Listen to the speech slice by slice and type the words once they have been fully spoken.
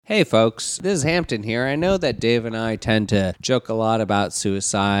Hey folks, this is Hampton here. I know that Dave and I tend to joke a lot about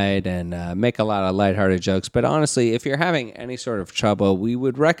suicide and make a lot of lighthearted jokes, but honestly, if you're having any sort of trouble, we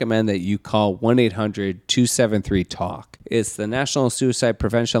would recommend that you call 1-800-273-TALK. It's the National Suicide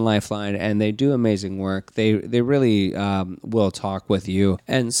Prevention Lifeline, and they do amazing work. They really will talk with you.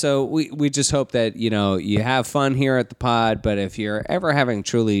 And so we just hope that, you have fun here at the pod, but if you're ever having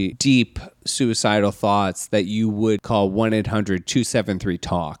truly deep suicidal thoughts, that you would call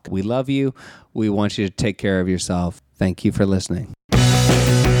 1-800-273-TALK. We love you. We want you to take care of yourself. Thank you for listening.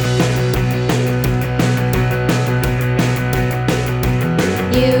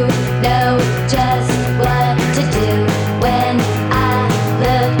 You know just what to do when I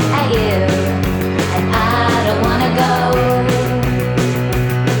look at you, and I don't wanna go.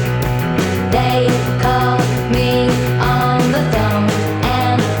 They call me on the phone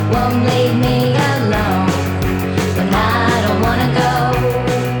and won't leave me alone when I don't wanna go.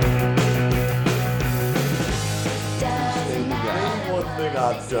 Doesn't matter. One thing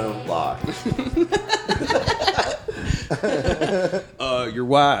I don't like. Your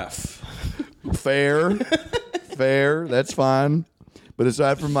wife. Fair, that's fine. But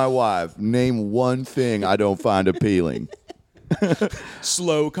aside from my wife, name one thing I don't find appealing.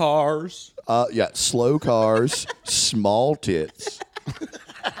 Slow cars. Slow cars, small tits.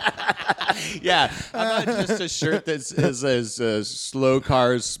 Yeah, how about just a shirt that says slow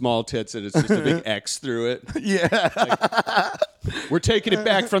cars, small tits, and it's just a big X through it? Yeah. We're taking it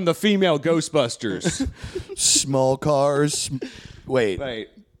back from the female Ghostbusters. Small cars. Wait.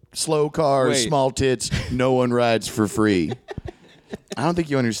 Slow cars, Wait. small tits, no one rides for free. I don't think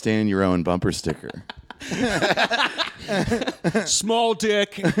you understand your own bumper sticker. Small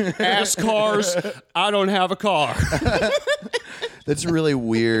dick, ass cars, I don't have a car. That's a really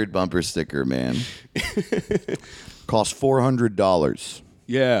weird bumper sticker, man. Costs $400.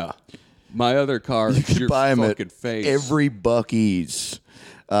 Yeah. My other car You is could your buy them at fucking face. every Buc-ee's.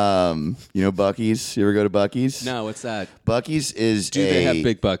 You know Buc-ee's? You ever go to Buc-ee's? No, what's that? Buc-ee's is Do they have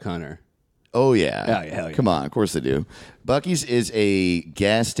Big Buck Hunter? Oh, yeah. Yeah, hell yeah. Come on, of course they do. Buc-ee's is a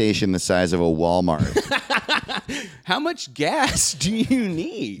gas station the size of a Walmart. How much gas do you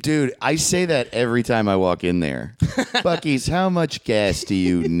need? Dude, I say that every time I walk in there. Buc-ee's, how much gas do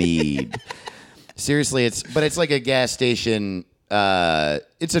you need? Seriously, it's like a gas station.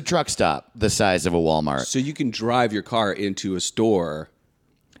 It's a truck stop the size of a Walmart. So you can drive your car into a store.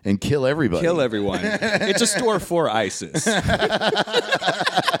 And kill everybody. Kill everyone. It's a store for ISIS.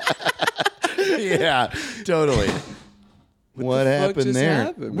 Yeah, totally. What happened there?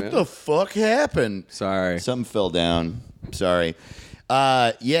 What the fuck happened? Sorry. Something fell down. Sorry.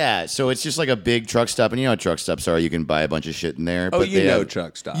 Yeah, so it's just like a big truck stop, and you know how truck stops are. You can buy a bunch of shit in there. Oh, but you they know have-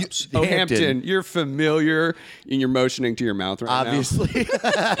 truck stops. You- Hampton, you're familiar, and you're motioning to your mouth right Obviously.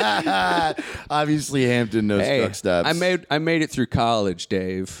 Obviously, Hampton knows now. Hey, truck stops. I made it through college,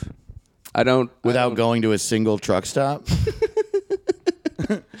 Dave. Without going to a single truck stop?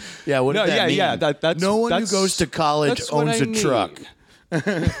 Yeah, what does that mean? That's no one who that's- goes to college that's what owns I a truck.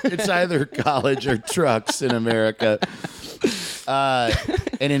 It's either college or trucks in America. And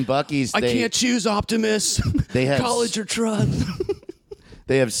in Buc-ee's, I can't choose Optimus. They have college or truck.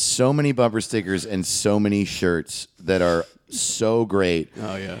 They have so many bumper stickers and so many shirts that are so great.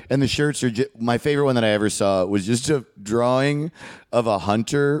 Oh, yeah. And the shirts are my favorite one that I ever saw was just a drawing of a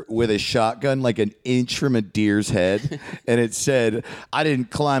hunter with a shotgun like an inch from a deer's head. And it said, I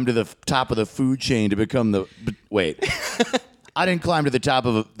didn't climb to the top of the food chain to become I didn't climb to the top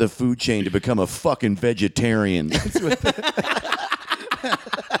of the food chain to become a fucking vegetarian. That's what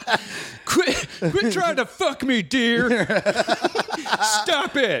Quit trying to fuck me, dear.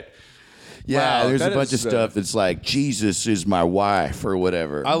 Stop it. Yeah, Wow, there's a that bunch of is, stuff that's like, Jesus is my wife or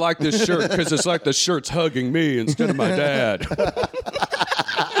whatever. I like this shirt because it's like the shirt's hugging me instead of my dad.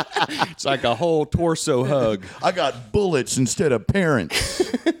 It's like a whole torso hug. I got bullets instead of parents.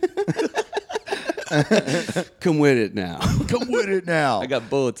 Come with it now. Come with it now. I got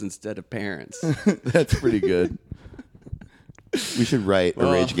bullets instead of parents. That's pretty good. We should write a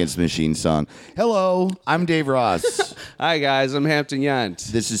Rage Against the Machine song. Hello, I'm Dave Ross. Hi, guys. I'm Hampton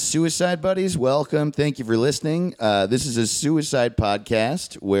Yount. This is Suicide Buddies. Welcome. Thank you for listening. This is a suicide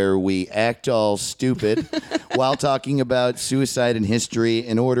podcast where we act all stupid while talking about suicide and history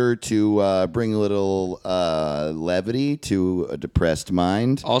in order to bring a little levity to a depressed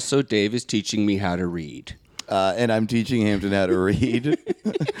mind. Also, Dave is teaching me how to read. And I'm teaching Hampton how to read.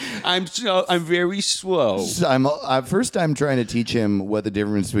 I'm very slow. So I'm trying to teach him what the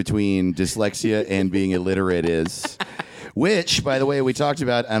difference between dyslexia and being illiterate is. which, by the way, we talked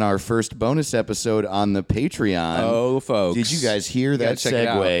about on our first bonus episode on the Patreon. Oh, folks. Did you guys hear that check it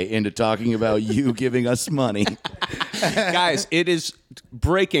segue into talking about you giving us money? Guys, it is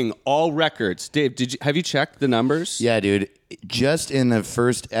breaking all records. Dave, have you checked the numbers? Yeah, dude. Just in the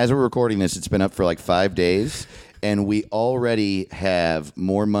first, as we're recording this, it's been up for like 5 days, and we already have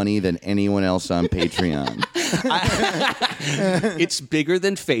more money than anyone else on Patreon. It's bigger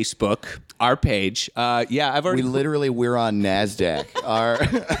than Facebook, our page. I've already... We're on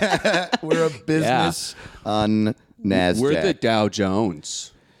NASDAQ. We're a business on NASDAQ. We're the Dow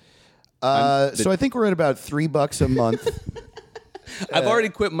Jones. So I think we're at about $3 a month. I've already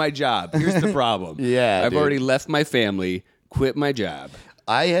quit my job. Here's the problem. Yeah, I've dude. already left my family, quit my job.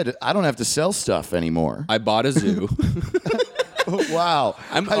 I don't have to sell stuff anymore. I bought a zoo. Wow.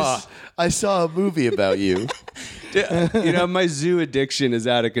 I saw a movie about you. My zoo addiction is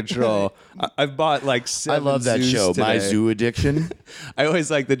out of control. I've bought like 7 I love that zoos show, today. My Zoo Addiction. I always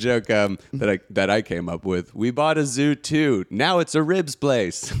like the joke that I came up with. We bought a zoo too. Now it's a ribs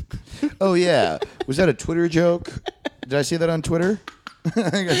place. Oh, yeah. Was that a Twitter joke? Did I see that on Twitter? I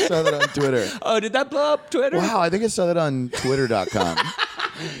think I saw that on Twitter. Oh, did that blow up Twitter? Wow, I think I saw that on Twitter.com.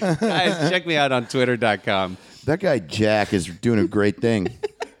 Guys, check me out on Twitter.com. That guy Jack is doing a great thing.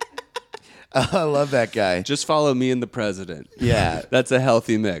 I love that guy. Just follow me and the president. Yeah. That's a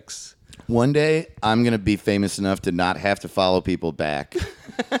healthy mix. One day, I'm going to be famous enough to not have to follow people back.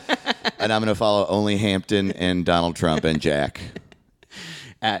 And I'm going to follow only Hampton and Donald Trump and Jack.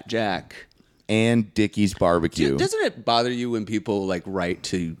 At Jack. And Dickie's Barbecue. Doesn't it bother you when people like write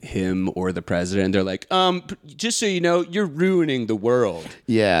to him or the president? They're like, just so you know, you're ruining the world.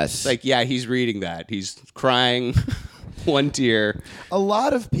 Yes. It's like, yeah, he's reading that. He's crying. One tear. A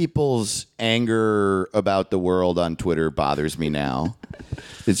lot of people's anger about the world on Twitter bothers me now.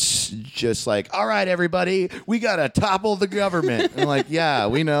 It's just like, all right, everybody, we got to topple the government. I'm like, yeah,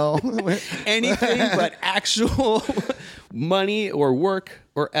 we know. Anything but actual money or work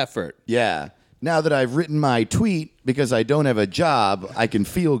or effort. Yeah. Now that I've written my tweet because I don't have a job, I can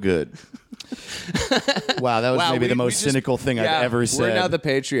feel good. Wow, that was maybe the most cynical thing I've ever said. We're now the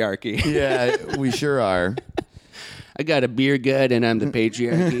patriarchy. Yeah, we sure are. I got a beer gut and I'm the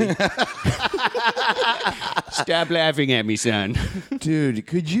patriarchy. Stop laughing at me, son. Dude,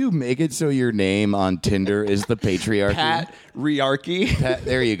 could you make it so your name on Tinder is the patriarchy? Patriarchy.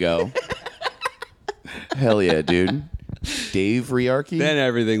 There you go. Hell yeah, dude. Dave Riarchy? Then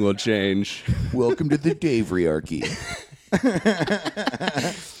everything will change. Welcome to the Dave Riarchy.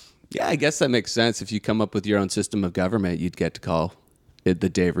 Yeah, I guess that makes sense. If you come up with your own system of government, you'd get to call it the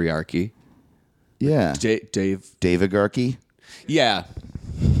Dave Riarchy. Yeah. Dave. Davigarchy? Yeah.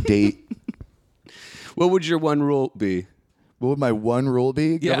 Dave. What would your one rule be? What would my one rule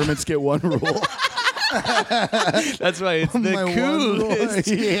be? Yeah. Governments get one rule. That's why it's the My one coolest,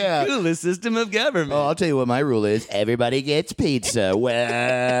 rule. Yeah. coolest system of government. Oh, I'll tell you what my rule is. Everybody gets pizza.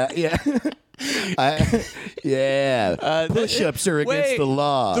 Well, yeah. Push-ups are against the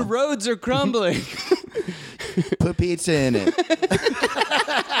law. The roads are crumbling. Put pizza in it.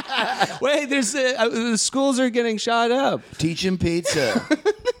 Wait, the schools are getting shot up. Teach him pizza.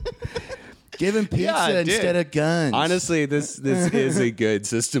 Give him pizza Yeah, dude. instead of guns. Honestly, this is a good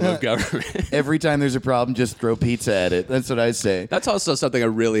system of government. Every time there's a problem, just throw pizza at it. That's what I say. That's also something I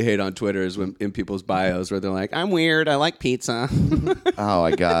really hate on Twitter is when in people's bios where they're like, I'm weird, I like pizza. Oh,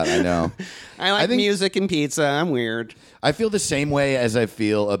 my God, I know. I think music and pizza, I'm weird. I feel the same way as I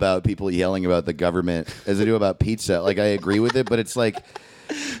feel about people yelling about the government as I do about pizza. Like, I agree with it, but it's like,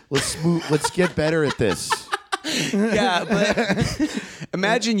 let's get better at this. Yeah, but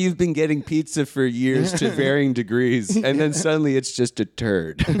imagine you've been getting pizza for years to varying degrees, and then suddenly it's just a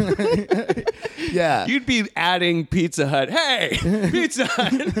turd. Yeah. You'd be adding Pizza Hut. Hey, Pizza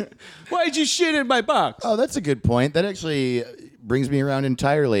Hut, why'd you shit in my box? Oh, that's a good point. That actually brings me around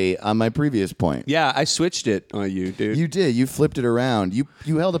entirely on my previous point. Yeah, I switched it on you, dude. You did. You flipped it around. You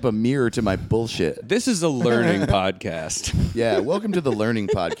held up a mirror to my bullshit. This is a learning podcast. Yeah, welcome to the Learning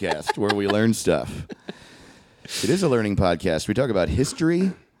Podcast, where we learn stuff. It is a learning podcast. We talk about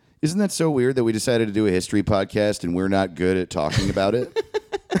history. Isn't that so weird that we decided to do a history podcast and we're not good at talking about it?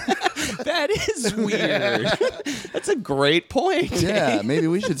 That is weird. That's a great point. Yeah, maybe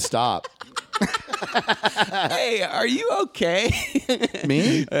we should stop. Hey, are you okay?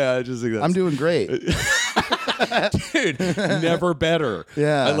 Me? Yeah, I just think that's... I'm doing great. Dude, never better.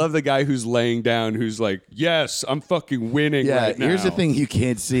 Yeah. I love the guy who's laying down who's like, yes, I'm fucking winning Yeah, right now. here's the thing you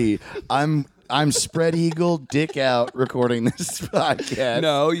can't see. I'm I'm spread eagle, dick out, recording this podcast.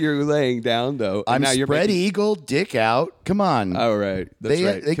 No, you're laying down though. I'm now you're spread making... eagle, dick out. Come on. All right, that's They-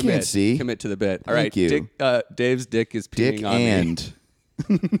 right. they can't see. Commit to the bit. All Thank right, you. Dick, Dave's dick is peeing Dick on me. and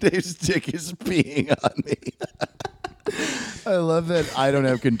Dave's dick is peeing on me. I love that I don't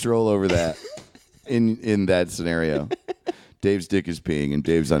have control over that in that scenario. Dave's dick is peeing and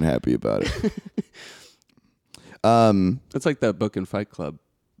Dave's unhappy about it. It's like that book in Fight Club.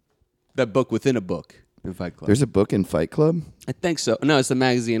 That book within a book in Fight Club. There's a book in Fight Club? I think so. No, it's the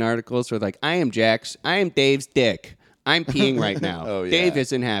magazine articles where like, I am Dave's dick. I'm peeing right now. Oh, yeah. Dave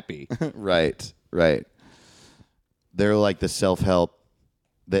isn't happy. Right. They're like the self-help,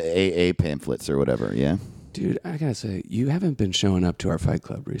 the AA pamphlets or whatever, yeah? Dude, I gotta say, you haven't been showing up to our Fight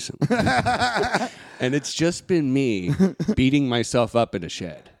Club recently. And it's just been me beating myself up in a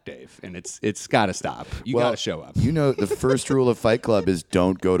shed, Dave. And it's gotta stop. You gotta show up. You know, the first rule of Fight Club is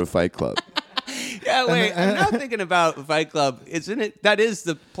don't go to Fight Club. Yeah, wait. I'm not thinking about Fight Club. Isn't it? That is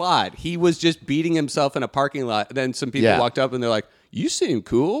the plot. He was just beating himself in a parking lot. Then some people walked up and they're like, "You seem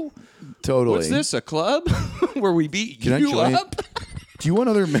cool. Totally. What's this? A club where we beat Can I you join? up?" Do you want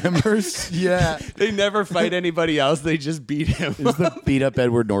other members? Yeah. They never fight anybody else. They just beat him. It's the Beat Up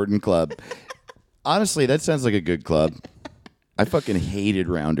Edward Norton Club. Honestly, that sounds like a good club. I fucking hated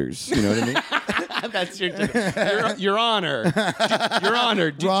rounders. You know what I mean? That's your honor. Your honor.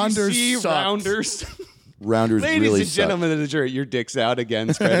 Did Rounders you see sucked. Rounders? Rounders Ladies really and gentlemen of the jury, your dick's out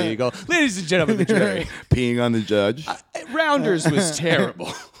again, spread eagle. Ladies and gentlemen of the jury, peeing on the judge. Rounders was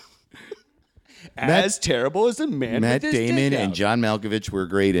terrible. As terrible as a man Matt with his Damon dick and out. John Malkovich were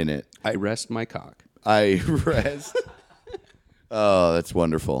great in it. I rest my cock. I rest. Oh, that's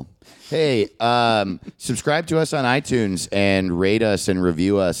wonderful. Hey, subscribe to us on iTunes and rate us and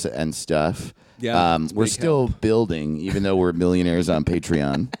review us and stuff. Yeah, it's we're big still building, even though we're millionaires on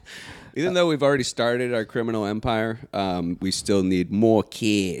Patreon. Even though we've already started our criminal empire, we still need more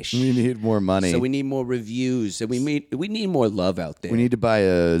cash. We need more money. So we need more reviews, and we need more love out there. We need to buy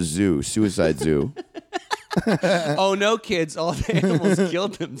a zoo, suicide zoo. Oh no, kids! All the animals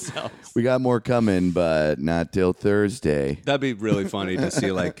killed themselves. We got more coming, but not till Thursday. That'd be really funny to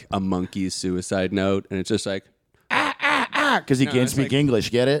see like a monkey's suicide note, and it's just like Because he can't it's speak like- English,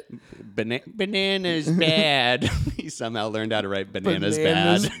 get it? bananas bad. He somehow learned how to write bananas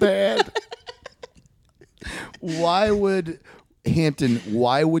bad. Why would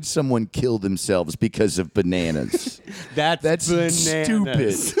someone kill themselves because of bananas? That's bananas.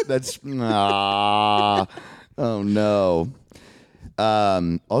 Stupid. That's oh no.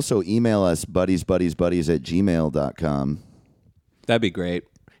 Also email us buddies@gmail.com. That'd be great.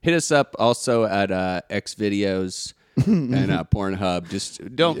 Hit us up also at Xvideos and Pornhub.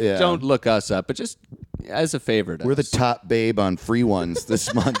 Just don't look us up, but just as a favor to We're the us. top babe on free ones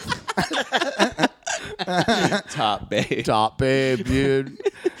this month. top babe. Top babe, dude.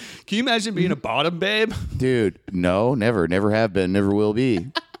 Can you imagine being a bottom babe? Dude, no, never have been, never will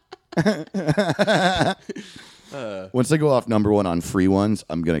be. Once I go off number one on free ones,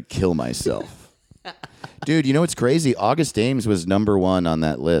 I'm going to kill myself. Dude, you know what's crazy? August Ames was number one on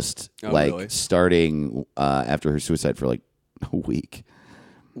that list, really? starting after her suicide for like a week.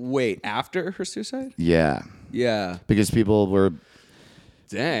 Wait, after her suicide? Yeah. Yeah. Because people were,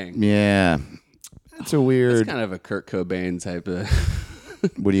 Dang. yeah. It's a weird, It's kind of a Kurt Cobain type of...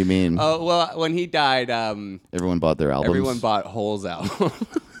 what do you mean? Oh, well, when he died, Everyone bought their albums? everyone bought Holes album.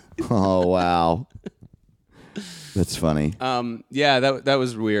 Oh, wow. That's funny. Yeah, that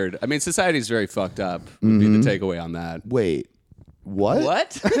was weird. I mean, society's very fucked up, would be the takeaway on that. Wait, what?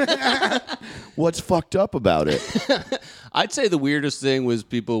 What? What's fucked up about it? I'd say the weirdest thing was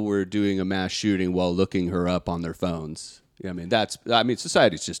people were doing a mass shooting while looking her up on their phones. Yeah, I mean,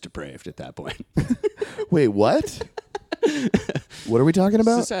 society's just depraved at that point. Wait, what? What are we talking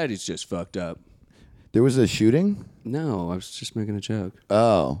about? Society's just fucked up. There was a shooting? No, I was just making a joke.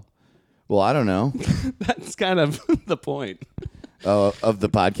 Oh. Well, I don't know. That's kind of the point. Of the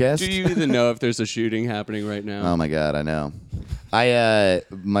podcast? Do you even know if there's a shooting happening right now? Oh my God, I know.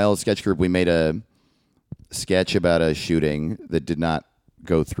 My old sketch group, we made a sketch about a shooting that did not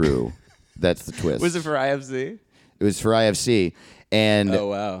go through. That's the twist. Was it for IFC? It was for IFC. And Oh,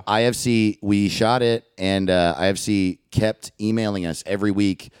 wow. IFC, we shot it, and IFC kept emailing us every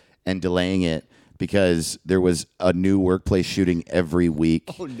week and delaying it because there was a new workplace shooting every week.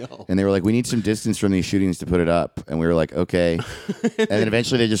 Oh, no. And they were like, we need some distance from these shootings to put it up. And we were like, okay. And then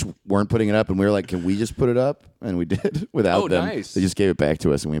eventually they just weren't putting it up. And we were like, can we just put it up? And we did without them. Nice. They just gave it back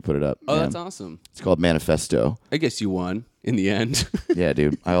to us and we put it up. Oh, Yeah. that's awesome. It's called Manifesto. I guess you won in the end. Yeah,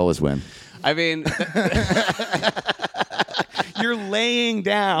 dude. I always win. I mean, you're laying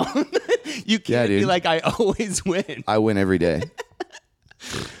down You can't be dude. like, I always win. I win every day.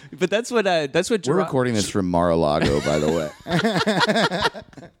 But that's what We're recording this from Mar-a-Lago, by the way.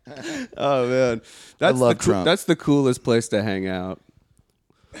 Oh man, that's love Trump. That's the coolest place to hang out.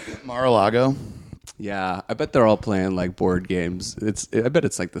 Mar-a-Lago? Yeah, I bet they're all playing like board games. I bet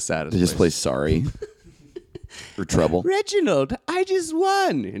it's like the saddest. They just play place. Sorry. Or Trouble. Reginald, I just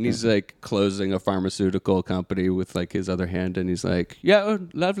won, and he's like closing a pharmaceutical company with like his other hand, and he's like, "Yeah, oh,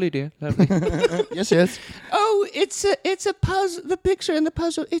 lovely, dear, lovely." Yes. Oh, it's a puzzle. The picture in the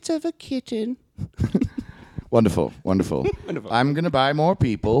puzzle, it's of a kitten. Wonderful. I'm going to buy more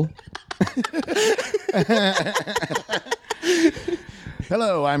people.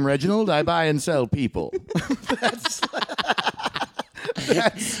 Hello, I'm Reginald. I buy and sell people.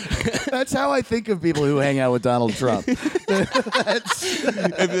 That's how I think of people who hang out with Donald Trump. And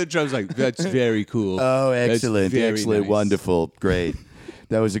then Trump's like, "That's very cool." Oh, That's excellent. very Excellent. nice. Wonderful. Great.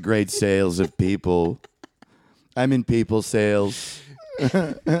 That was a great sales of people. I'm in people sales.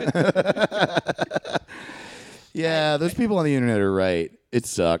 Yeah, those people on the internet are right. It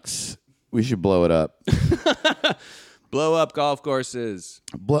sucks. We should blow it up. Blow up golf courses.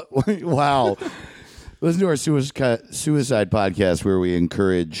 Wow. Listen to our suicide podcast where we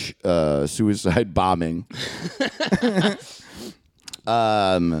encourage suicide bombing.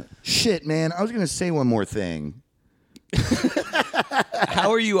 Shit, man. I was going to say one more thing.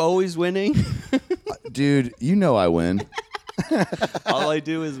 How are you always winning? Dude, you know I win. All I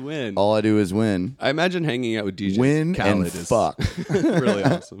do is win. All I do is win. I imagine hanging out with DJ Win Khaled and is fuck. really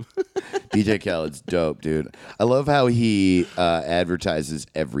awesome. DJ Khaled's dope, dude. I love how he advertises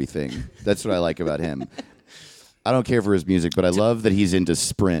everything. That's what I like about him. I don't care for his music, but I love that he's into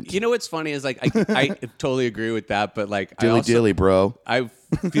Sprint. You know what's funny is like I totally agree with that, but like Dilly, bro. I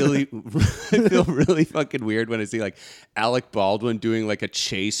feel really fucking weird when I see like Alec Baldwin doing like a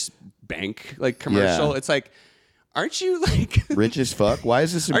Chase bank like commercial. Yeah. It's like, aren't you like Rich as fuck? Why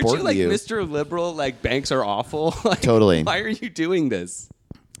is this aren't important you like to you? Mr. Liberal? Like banks are awful. Like, Totally. Why are you doing this?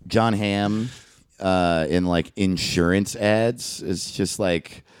 John Hamm in like insurance ads is just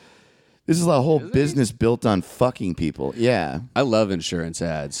like, this is a whole business built on fucking people. Yeah. I love insurance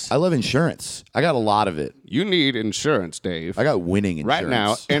ads. I love insurance. I got a lot of it. You need insurance, Dave. I got winning insurance. Right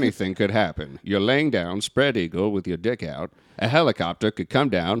now, anything could happen. You're laying down, spread eagle with your dick out. A helicopter could come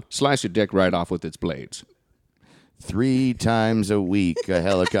down, slice your dick right off with its blades. 3 times a week, a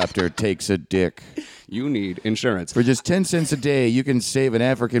helicopter takes a dick. You need insurance. For just 10 cents a day, you can save an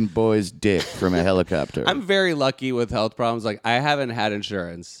African boy's dick from a helicopter. I'm very lucky with health problems. Like, I haven't had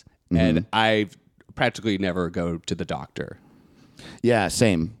insurance, and I practically never go to the doctor. Yeah,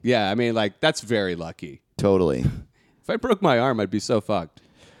 same. Yeah, I mean, like, that's very lucky. Totally. If I broke my arm, I'd be so fucked.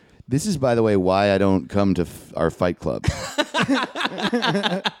 This is, by the way, why I don't come to our fight club.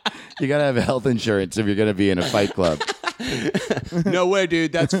 You got to have health insurance if you're going to be in a fight club. No way,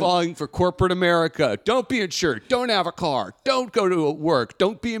 dude. That's falling for corporate America. Don't be insured. Don't have a car. Don't go to work.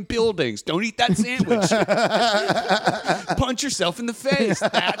 Don't be in buildings. Don't eat that sandwich. Punch yourself in the face.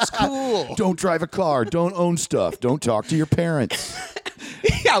 That's cool. Don't drive a car. Don't own stuff. Don't talk to your parents.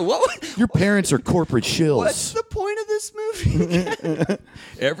 Yeah, what? Your parents are corporate shills. What's the point of this movie?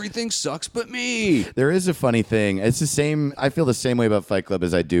 Everything sucks but me. There is a funny thing. It's the same. I feel the same way about Fight Club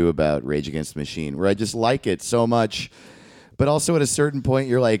as I do about Rage Against the Machine, where I just like it so much. But also at a certain point,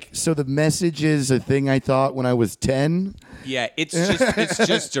 you're like, so the message is a thing I thought when I was 10? Yeah, it's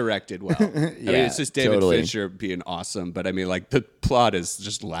just directed well. I mean, it's just David totally. Fincher being awesome, but I mean, like, the plot is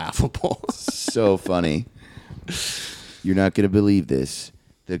just laughable. So funny. You're not going to believe this.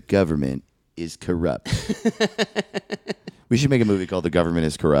 The government is corrupt. We should make a movie called The Government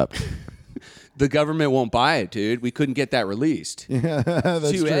is Corrupt. The government won't buy it, dude. We couldn't get that released. Yeah,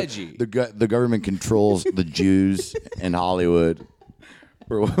 that's Too true. edgy. The government controls the Jews in Hollywood.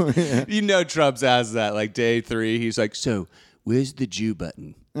 You know Trump's asked that, like, day 3. He's like, so, where's the Jew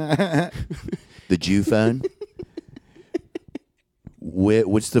button? The Jew phone?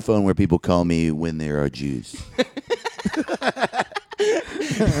 What's the phone where people call me when there are Jews?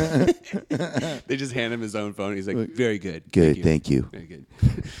 They just hand him his own phone. He's like, very good. Good, thank you. Very good.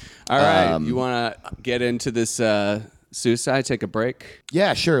 All right, you want to get into this suicide, take a break?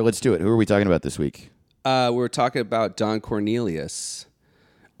 Yeah, sure, let's do it. Who are we talking about this week? We're talking about Don Cornelius,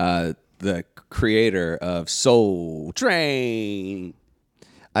 the creator of Soul Train.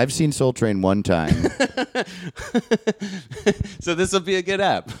 I've seen Soul Train one time So this will be a good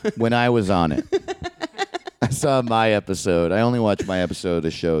app. when I was on it. I saw my episode. I only watch my episode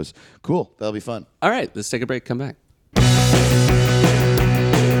of shows. Cool, that'll be fun. All right, let's take a break. Come back.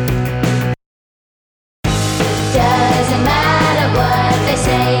 Doesn't matter what they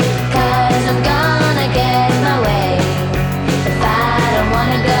say, 'cause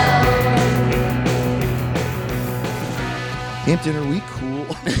Hampton, are we cool?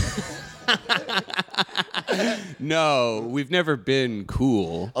 No, we've never been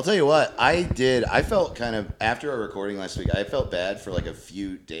cool. I'll tell you what, I felt kind of, after our recording last week, I felt bad for like a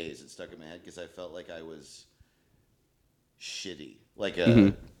few days. It stuck in my head because I felt like I was shitty. Like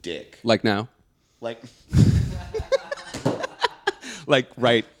a dick. Like now? Like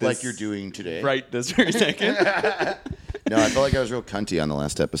right this, like you're doing today. Right this very second. No, I felt like I was real cunty on the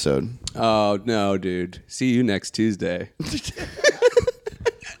last episode. Oh, no, dude. See you next Tuesday.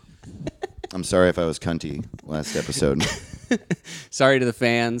 I'm sorry if I was cunty last episode. Sorry to the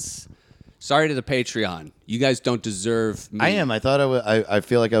fans. Sorry to the Patreon. You guys don't deserve me. I am. I thought I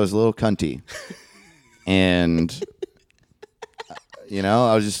feel like I was a little cunty. And, you know,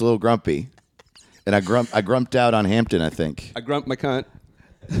 I was just a little grumpy. And I grumped out on Hampton, I think. I grumped my cunt.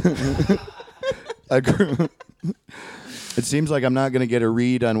 It seems like I'm not going to get a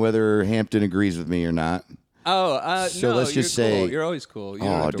read on whether Hampton agrees with me or not. Oh, so no, let's just you're say, cool. You're always cool. You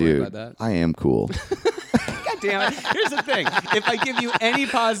don't Oh, have to worry dude, about that. I am cool. God damn it. Here's the thing. If I give you any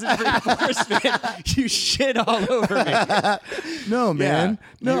positive reinforcement, you shit all over me. No, man.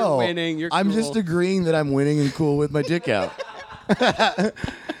 Yeah, No. you're winning. You're I'm cool. just agreeing that I'm winning and cool with my dick out.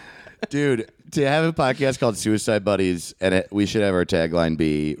 Dude, to have a podcast called Suicide Buddies, and we should have our tagline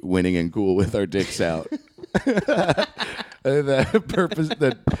be winning and cool with our dicks out. That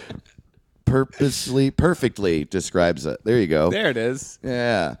perfectly describes it. There you go. There it is.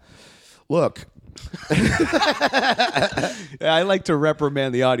 Yeah. Look, I like to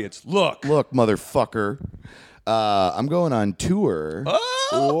reprimand the audience. Look, motherfucker. I'm going on tour.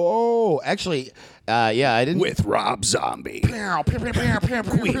 Oh, actually, yeah, I didn't. with Rob Zombie. Queens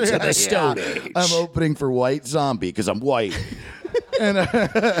of the Stone Age. I'm opening for White Zombie because I'm white. And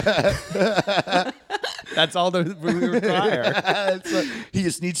That's all that we require. he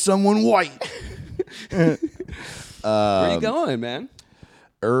just needs someone white. Where are you going, man?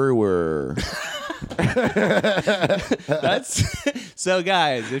 Erwer. That's so,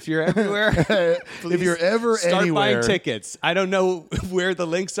 guys. If you're everywhere, If you're ever start anywhere, buying tickets. I don't know where the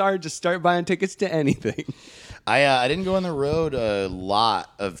links are. Just start buying tickets to anything. I didn't go on the road a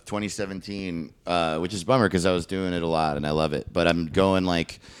lot of 2017, which is a bummer because I was doing it a lot and I love it. But I'm going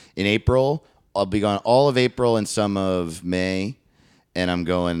like in April. I'll be gone all of April and some of May, and I'm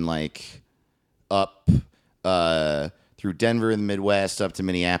going like up through Denver in the Midwest, up to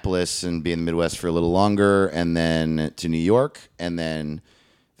Minneapolis, and be in the Midwest for a little longer, and then to New York, and then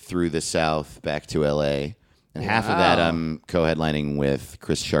through the South back to LA. And half of that I'm co-headlining with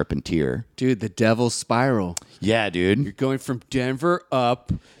Chris Charpentier. Dude, the Devil's Spiral. Yeah, dude. You're going from Denver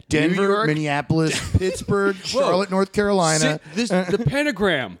up. Denver, New York, Minneapolis, Pittsburgh, Charlotte, North Carolina. the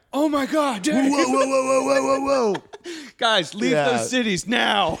pentagram. Oh my God, dude. Whoa, whoa, whoa, whoa, whoa, whoa, whoa. Guys, leave Yeah. those cities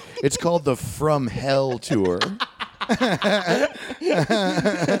now. It's called the From Hell Tour.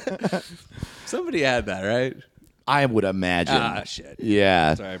 Somebody had that, right? I would imagine. Ah, shit.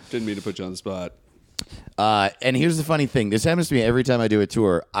 Yeah. Sorry, didn't mean to put you on the spot. And here's the funny thing. This happens to me every time I do a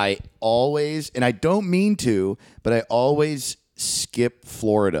tour. I always, and I don't mean to, but I always skip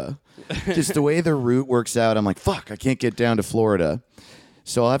Florida. Just the way the route works out, I'm like, fuck, I can't get down to Florida.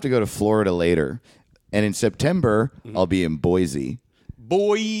 So I'll have to go to Florida later. And in September, I'll be in Boise.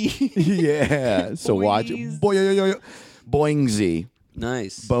 Boy. Yeah. So watch Boingsy.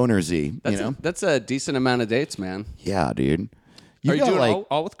 Nice. Bonersy. That's, you know? that's a decent amount of dates, man. Yeah, dude. Are you got, doing like,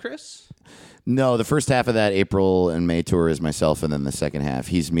 all with Chris? No, the first half of that April and May tour is myself, and then the second half,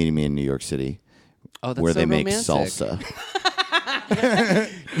 he's meeting me in New York City. Oh, that's where so they make romantic. salsa.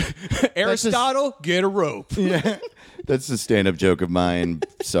 Aristotle, get a rope. Yeah, that's a stand-up joke of mine.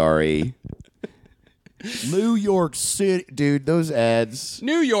 Sorry. New York City, dude. Those ads.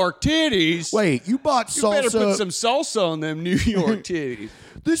 New York titties. Wait, you bought You salsa? better put some salsa on them New York titties.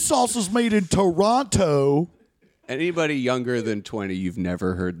 This salsa's made in Toronto. Anybody younger than 20, you've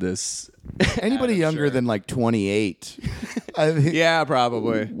never heard this. Anybody younger than like 28? I mean, Yeah,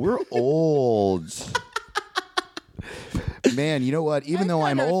 probably. we're old. Man, you know what? Even though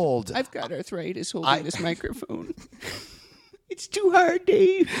I'm old, I've got arthritis holding this microphone. It's too hard,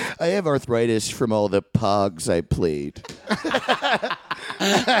 Dave. I have arthritis from all the pogs I played.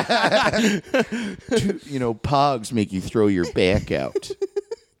 You know, pogs make you throw your back out.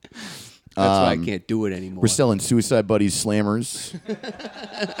 That's why I can't do it anymore. We're selling Suicide Buddies slammers.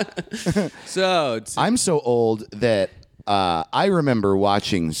 So, I'm so old that I remember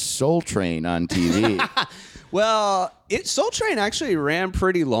watching Soul Train on TV. Soul Train actually ran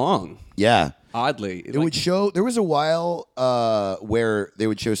pretty long. Yeah. Oddly. It would show, there was a while where they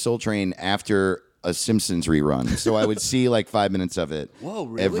would show Soul Train after a Simpsons rerun, so I would see like 5 minutes of it. Whoa,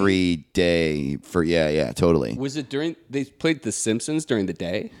 really? Every day for totally. Was it during they played The Simpsons during the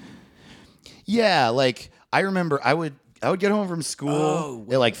day? Yeah, like I remember I would get home from school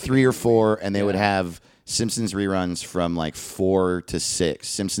at like 3 or 4, and they would have Simpsons reruns from like 4 to 6.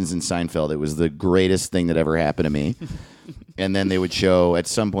 Simpsons and Seinfeld. It was the greatest thing that ever happened to me. And then they would show at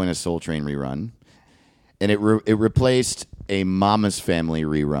some point a Soul Train rerun, and it replaced a Mama's Family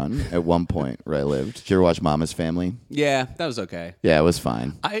rerun at one point where I lived. Did you ever watch Mama's Family? Yeah, that was okay. Yeah, it was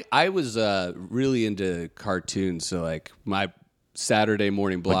fine. I was really into cartoons, so like my Saturday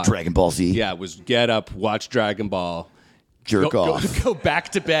morning block, Like Dragon Ball Z. yeah, was get up, watch Dragon Ball, Jerk off. go back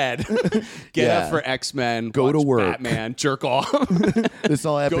to bed, get Yeah. up for X-Men, Go watch to work. Batman, jerk off, This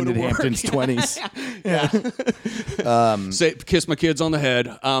all happened to in work. Hampton's 20s. say kiss my kids on the head.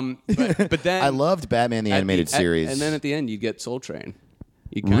 But then I loved Batman the Animated Series. and then at the end you get Soul Train.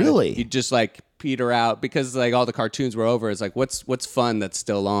 You Really? You just like peter out because like all the cartoons were over. It's like what's fun that's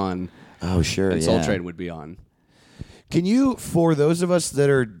still on. Oh, sure, And yeah. Soul Train would be on. Can you, for those of us that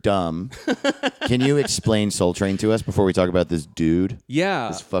are dumb, can you explain Soul Train to us before we talk about this dude? Yeah.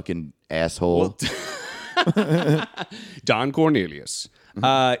 This fucking asshole. Don Cornelius.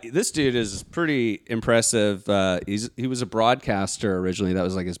 This dude is pretty impressive. He was a broadcaster originally. That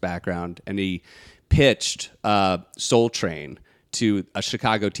was like his background. And he pitched Soul Train to a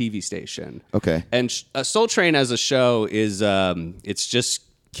Chicago TV station. Okay. And Soul Train as a show is it's just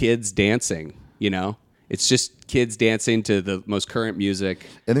kids dancing, you know? It's just kids dancing to the most current music.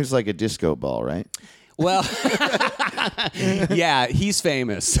 And there's like a disco ball, right? Well, yeah, he's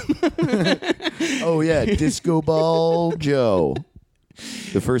famous. Oh, yeah. Disco Ball Joe.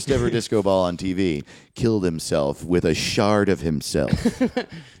 The first ever disco ball on TV killed himself with a shard of himself.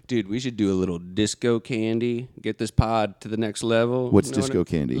 Dude, we should do a little disco candy. Get this pod to the next level. What's You know disco what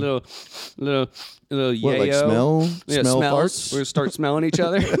candy? Little yayo. What, like smell? Yeah, Smell smells. farts? We're gonna start smelling each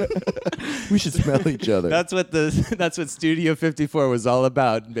other. We should smell each other. That's what Studio 54 was all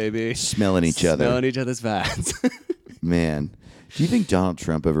about, baby. Smelling each other. Smelling each other's vibes. Man. Do you think Donald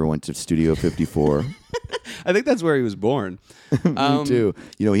Trump ever went to Studio 54? I think that's where he was born. Me too.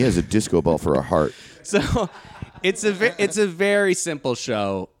 You know, he has a disco ball for a heart. So it's a very simple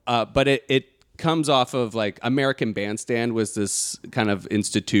show, but it comes off of like American Bandstand was this kind of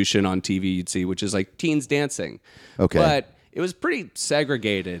institution on TV you'd see, which is like teens dancing. Okay. But it was pretty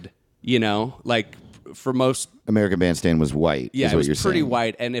segregated, you know, like for most. American Bandstand was white. Yeah, is it what was you're pretty saying.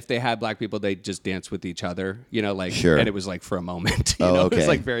 white, and if they had black people, they just dance with each other, you know, like, Sure. and it was like for a moment, you Oh, know, it was okay.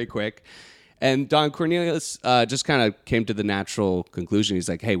 like very quick. And Don Cornelius just kind of came to the natural conclusion. He's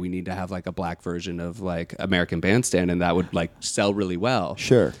like, hey, we need to have like a black version of like American Bandstand, and that would like sell really well.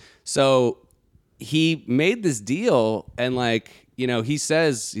 Sure. So he made this deal, and like, you know, he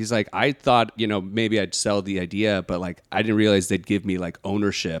says, he's like, I thought, you know, maybe I'd sell the idea, but like, I didn't realize they'd give me like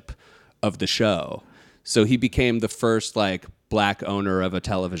ownership of the show. So he became the first like black owner of a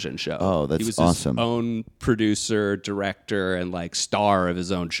television show. Oh, that's he was awesome. his own producer, director, and like star of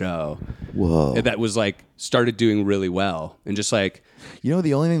his own show. Whoa. And that was like started doing really well, and just like, You know,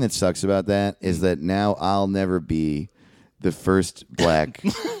 the only thing that sucks about that is that now I'll never be the first black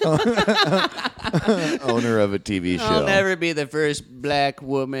owner of a TV show. I'll never be the first black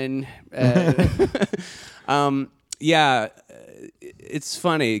woman. Yeah, it's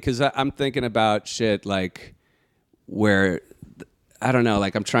funny because I'm thinking about shit like where, I don't know,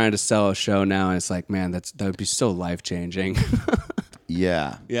 like I'm trying to sell a show now, and it's like, man, that would be so life changing.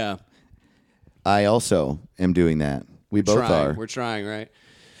 Yeah. Yeah, I also am doing that. We both are. We're trying, right?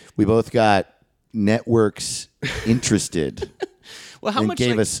 We both got networks interested Well, how and much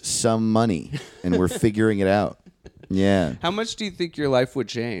gave like, us some money, and we're figuring it out. Yeah. how much do you think your life would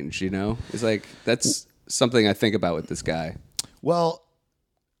change? You know, it's like that's something I think about with this guy. Well,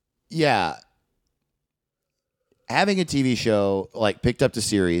 yeah. Having a TV show, like picked up the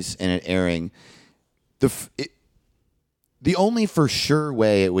series and it airing, the only for sure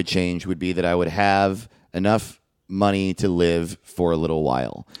way it would change would be that I would have enough money to live for a little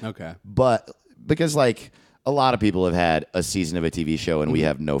while. Okay. But because like a lot of people have had a season of a TV show and we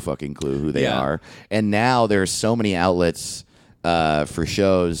have no fucking clue who they Yeah. are. And now there's so many outlets for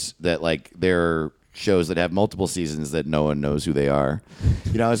shows that like they're shows that have multiple seasons that no one knows who they are.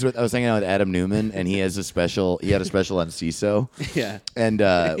 You know, I was hanging out with Adam Newman and he had a special on CISO. Yeah. And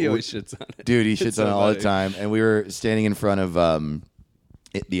He always shits on it. dude, he It's shits so on it all the funny. time. And we were standing in front of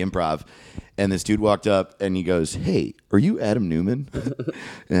the Improv, And this dude walked up and he goes, "Hey, are you Adam Newman?"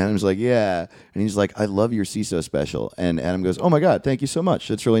 And Adam's like, "Yeah." And he's like, "I love your CISO special." And Adam goes, "Oh my God, thank you so much.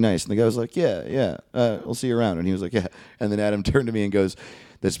 That's really nice." And the guy was like, "Yeah, we'll see you around." And he was like, "Yeah." And then Adam turned to me and goes,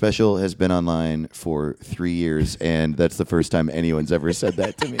 "The special has been online for 3 years, and that's the first time anyone's ever said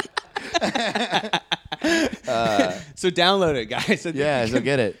that to me." So download it, guys. Yeah, so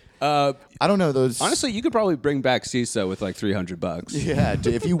get it. I don't know those. Honestly, you could probably bring back CISO with like $300. Yeah,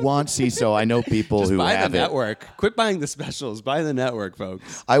 if you want CISO, I know people Just who buy have the it. network. Quit buying the specials. Buy the network,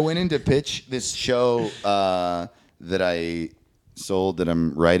 folks. I went in to pitch this show that I sold that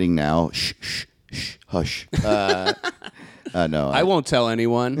I'm writing now. Shh, hush. No, I won't tell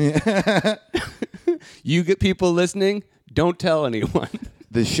anyone. You get people listening. Don't tell anyone.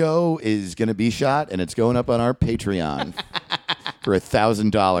 The show is going to be shot, and it's going up on our Patreon for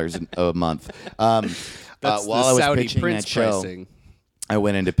 $1,000 a month. That's while the I was Saudi pitching Prince that show, pricing. I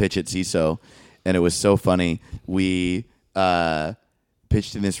went in to pitch at CISO, and it was so funny. We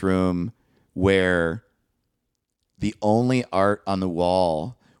pitched in this room where the only art on the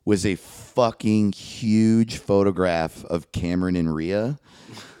wall was a fucking huge photograph of Cameron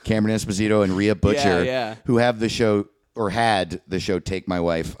Esposito and Rhea Butcher, Yeah. who have the show or had the show Take My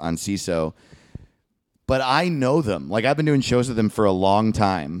Wife on CISO. But I know them. Like, I've been doing shows with them for a long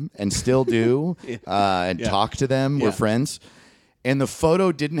time and still do and talk to them. We're friends. And the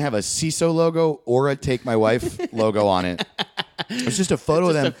photo didn't have a CISO logo or a Take My Wife logo on it. It was just a photo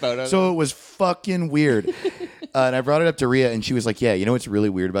of them. So it was fucking weird. And I brought it up to Rhea, and she was like, "Yeah, you know what's really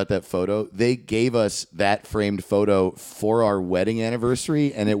weird about that photo? They gave us that framed photo for our wedding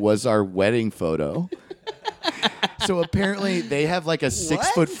anniversary, and it was our wedding photo." So apparently they have like a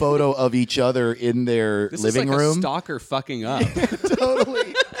 6-foot photo of each other in their This living is like room. a stalker fucking up.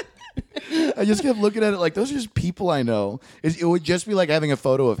 Totally. I just kept looking at it like, those are just people I know. It would just be like having a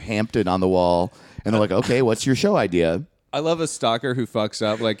photo of Hampton on the wall, and they're like, "Okay, what's your show idea?" I love a stalker who fucks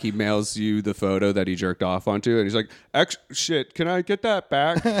up. Like, he mails you the photo that he jerked off onto, and he's like, shit, can I get that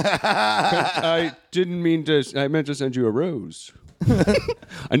back? I didn't mean to. I meant to send you a rose.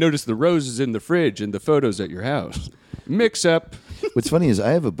 I noticed the rose is in the fridge and the photo's at your house. Mix up. What's funny is I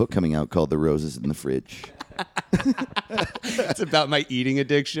have a book coming out called The Roses in the Fridge. It's about my eating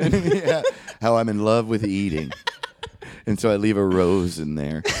addiction. Yeah, how I'm in love with eating. And so I leave a rose in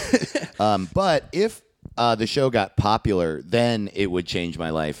there. But if the show got popular, then it would change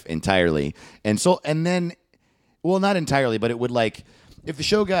my life entirely. And then, well, not entirely, but it would, like, if the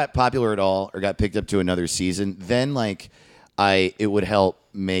show got popular at all or got picked up to another season, then like it would help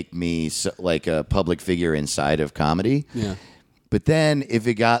make me like a public figure inside of comedy. Yeah. But then if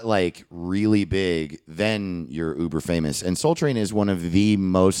it got like really big, then you're uber famous. And Soul Train is one of the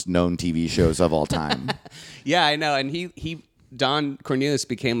most known TV shows of all time. Yeah, I know. And Don Cornelius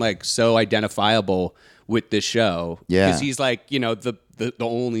became like so identifiable with this show. Yeah. Because he's like, you know, the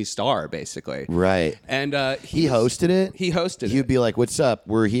only star, basically. Right. And He hosted it? He hosted He'd it. be like, "What's up?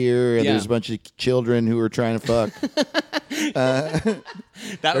 We're here, and Yeah. there's a bunch of children who are trying to fuck."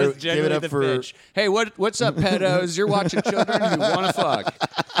 That Or was give it genuinely up the for- pitch. Hey, what's up, pedos? You're watching children who want to fuck.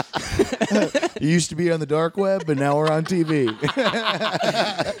 It used to be on the dark web, but now we're on TV.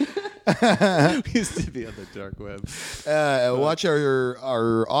 Used to be on the dark web. Watch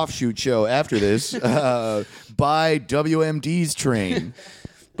our offshoot show after this. Buy WMD's Train.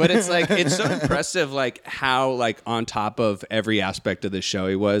 But it's like, it's so impressive, like how like on top of every aspect of the show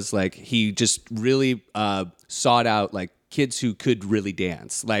he was. Like, he just really sought out like kids who could really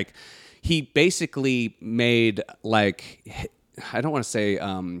dance. Like, he basically made like, I don't want to say,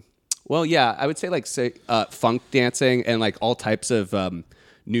 well, yeah, I would say like funk dancing and like all types of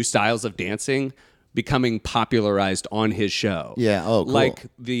new styles of dancing becoming popularized on his show. Yeah, oh, cool. Like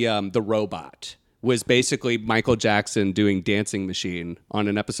the robot was basically Michael Jackson doing Dancing Machine on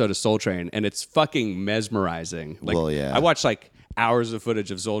an episode of Soul Train, and it's fucking mesmerizing. Like, Well, yeah. I watched like hours of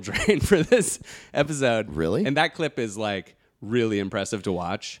footage of Soul Train for this episode. Really? And that clip is like really impressive to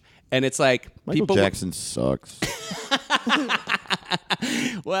watch. And it's like Michael people Jackson sucks.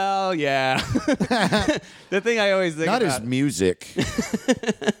 Well, yeah. The thing I always think Not about, his music.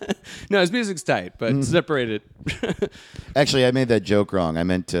 no, his music's tight, but separated. Actually, I made that joke wrong. I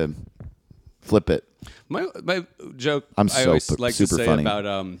meant to flip it. My joke I'm I so always like to super say funny.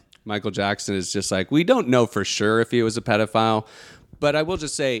 about Michael Jackson is just like, we don't know for sure if he was a pedophile, but I will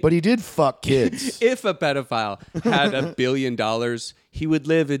just say, But he did fuck kids. if a pedophile had $1 billion, he would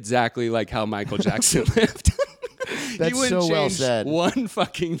live exactly like how Michael Jackson lived. That's he wouldn't so well change said. one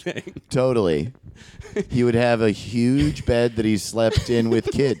fucking thing. Totally. He would have a huge bed that he slept in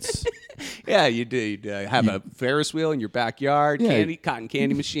with kids. Yeah, you do. You do. Have a Ferris wheel in your backyard, Yeah. cotton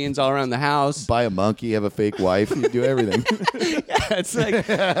candy machines all around the house. Buy a monkey, have a fake wife, you do everything. Yeah,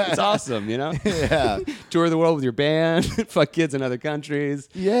 it's awesome, you know? Yeah. Tour the world with your band, fuck kids in other countries,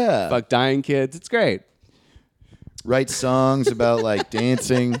 Yeah. fuck dying kids. It's great. Write songs about like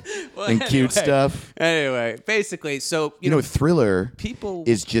dancing and cute anyway. stuff. Anyway, basically, so, You know, Thriller people.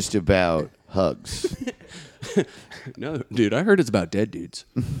 is just about hugs. No, dude, I heard it's about dead dudes.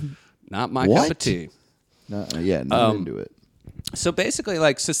 Not my What? cup of tea. Not into it. So basically,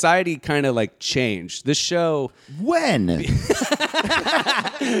 like, society kind of like changed. This show When?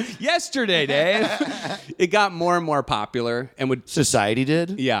 yesterday, Dave, it got more and more popular, and would Society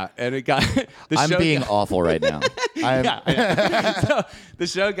did? yeah, and it got. The I'm show being got- awful right now. So the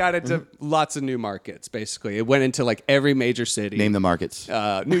show got into lots of new markets. Basically, it went into like every major city. Name the markets.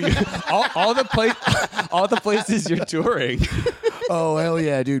 New York, all the places you're touring. Oh, hell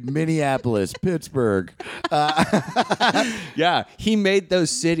yeah, dude. Minneapolis, Pittsburgh, Yeah, he made those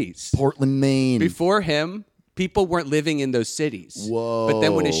cities. Portland, Maine. Before him, people weren't living in those cities. Whoa. But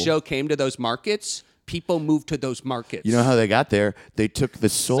then when his show came to those markets, people moved to those markets. You know how they got there? They took the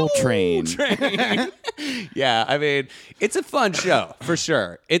Soul Train. Yeah, I mean, it's a fun show for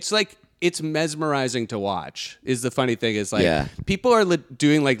sure. It's like it's mesmerizing to watch. Is the funny thing is like Yeah. people are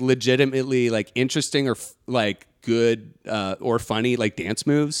doing like legitimately like interesting or like good or funny like dance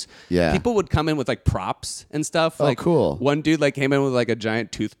moves. Yeah. People would come in with like props and stuff. Oh, Like cool. One dude like came in with like a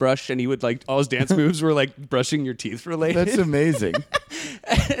giant toothbrush and he would like all his dance moves were like brushing your teeth related. That's amazing.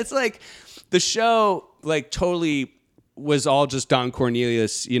 It's like the show like totally was all just Don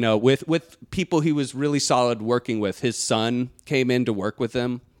Cornelius, you know, with people he was really solid working with. His son came in to work with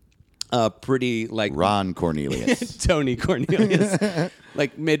him. Pretty like Ron Cornelius. Tony Cornelius,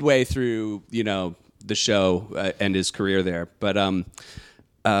 like midway through, you know, the show and his career there. But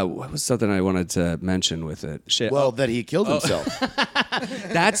what was something I wanted to mention with it? Shit. Well, that he killed himself.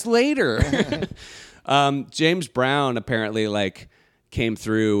 That's later. James Brown apparently like came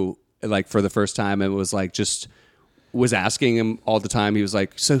through like for the first time and was like just was asking him all the time. He was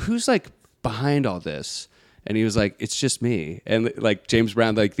like, "So who's like behind all this?" And he was like, "It's just me." And like James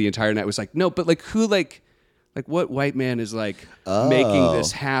Brown, like the entire night was like, "No, but like who like what white man is like making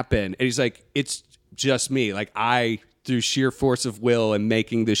this happen?" And he's like, "It's just me. Like I." Through sheer force of will and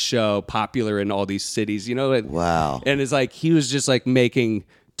making this show popular in all these cities, you know? Wow. And it's like, he was just like making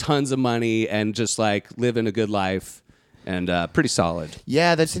tons of money and just like living a good life and pretty solid.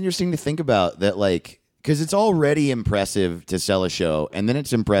 Yeah, that's interesting to think about that, like, because it's already impressive to sell a show, and then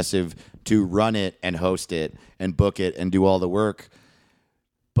it's impressive to run it and host it and book it and do all the work.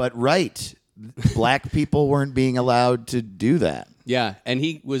 But black people weren't being allowed to do that. Yeah. And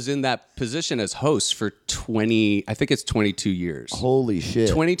he was in that position as host for 22 years. Holy shit.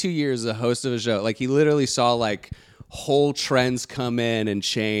 22 years as a host of a show. Like he literally saw like whole trends come in and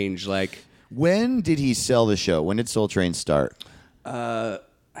change. Like, When did he sell the show? When did Soul Train start? I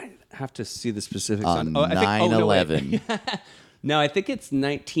have to see the specifics On on 9/11. No, I think it's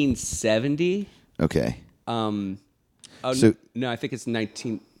 1970. Okay. No, I think it's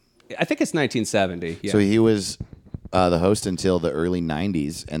 1970. Yeah. So he was the host until the early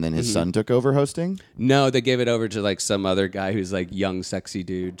 90s, and then his son took over hosting? No, they gave it over to like some other guy who's like young, sexy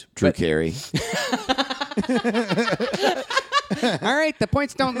dude. Drew Carey. All right, the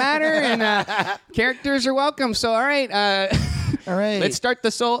points don't matter, and characters are welcome. So, all right, All right. let's start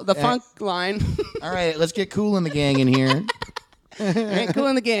the funk line. All right, let's get Cool in the Gang in here. All right, Cool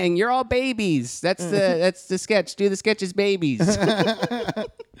in the Gang. You're all babies. That's the sketch. Do the sketch as babies.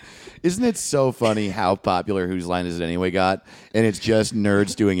 Isn't it so funny how popular Whose Line Is It Anyway got? And it's just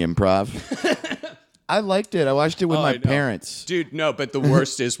nerds doing improv. I liked it. I watched it with my parents. Dude, no, but the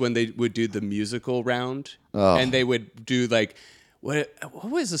worst is when they would do the musical round, and they would do like, what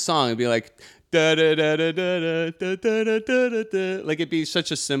was the song? It'd be like, da da da da da da da da da da. Like it'd be such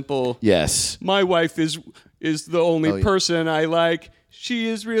a simple. Yes. My wife is the only Oh, yeah. person I like. She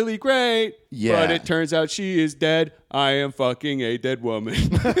is really great. Yeah. But it turns out she is dead. I am fucking a dead woman.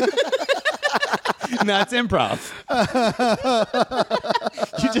 And that's improv.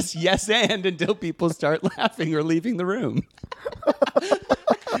 You just yes and until people start laughing or leaving the room.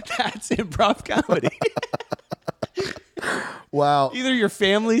 That's improv comedy. Wow. Either your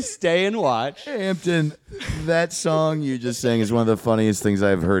family stay and watch. Hampton, that song you just sang is one of the funniest things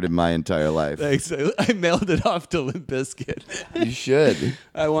I've heard in my entire life. Thanks. I mailed it off to Limp Bizkit. You should.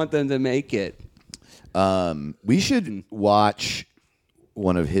 I want them to make it. We should watch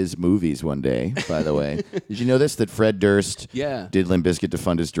one of his movies one day, by the way. Did you know this? That Fred Durst Yeah. did Limp Bizkit to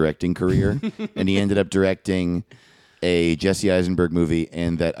fund his directing career? And he ended up directing a Jesse Eisenberg movie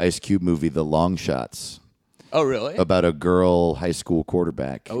and that Ice Cube movie, The Long Shots, Oh, really? about a girl high school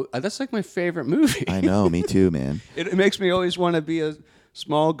quarterback. Oh, that's like my favorite movie. I know, me too, man. It makes me always want to be a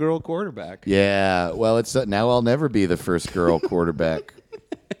small girl quarterback. Yeah, well, it's now I'll never be the first girl quarterback.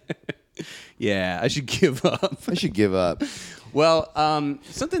 Yeah, I should give up. I should give up. Well,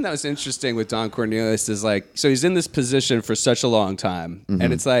 something that was interesting with Don Cornelius is like, so he's in this position for such a long time,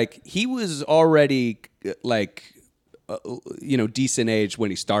 and it's like he was already like, decent age when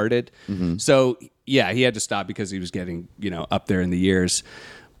he started. So yeah, he had to stop because he was getting up there in the years,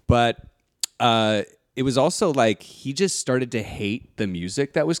 but it was also like he just started to hate the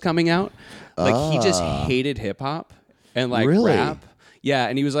music that was coming out. Like he just hated hip hop and like Really? rap. Yeah,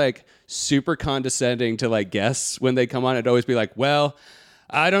 and he was like super condescending to like guests when they come on. It'd always be like, well,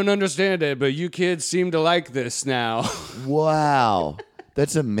 I don't understand it, but you kids seem to like this now. Wow.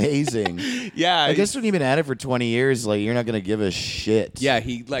 That's amazing. Yeah. I guess when you've been at it for 20 years, like you're not going to give a shit. Yeah,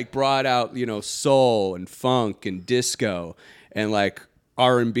 he like brought out, soul and funk and disco and like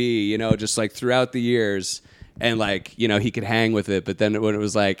R&B, just like throughout the years. And like, he could hang with it. But then when it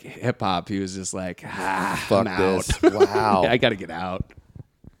was like hip hop, he was just like, Fuck I'm this. out. Wow. I got to get out.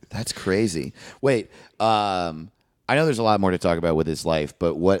 That's crazy. Wait, I know there's a lot more to talk about with his life,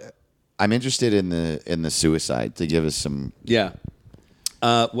 but what I'm interested in the suicide to give us some. Yeah.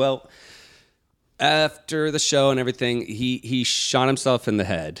 Well, after the show and everything, he shot himself in the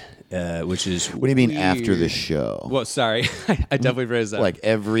head, which is What do you mean weird. after the show? Well, sorry, I definitely phrased that. Like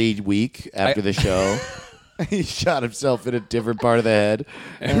every week after the show, he shot himself in a different part of the head.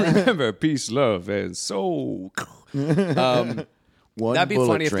 And remember, peace, love, and soul. One That'd be bullet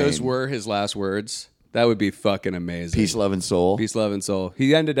funny train. if those were his last words. That would be fucking amazing. Peace, love, and soul. Peace, love, and soul.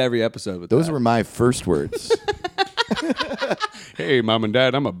 He ended every episode with Those that. were my first words. Hey, mom and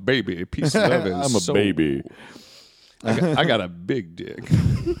dad, I'm a baby. Peace, love, and I'm a soul. baby. I got a big dick.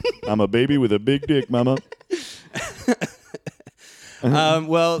 I'm a baby with a big dick, mama.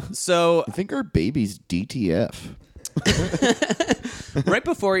 Well, so I think our baby's DTF. right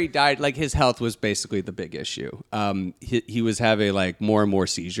before he died, like his health was basically the big issue. He was having like more and more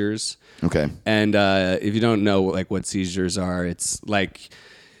seizures. Okay. And if you don't know like what seizures are, it's like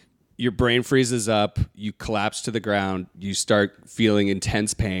your brain freezes up, you collapse to the ground, you start feeling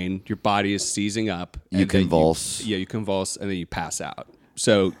intense pain, your body is seizing up. You and then convulse. You convulse, and then you pass out.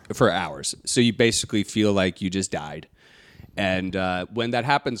 So for hours. So you basically feel like you just died. And when that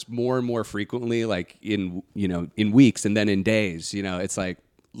happens more and more frequently, like in weeks and then in days, it's like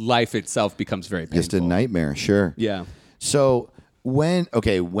life itself becomes very painful. Just a nightmare, sure. Yeah. So when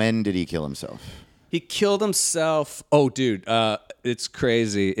did he kill himself? He killed himself. Oh, dude, it's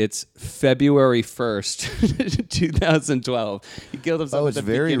crazy. It's February 1st, 2012. He killed himself it's at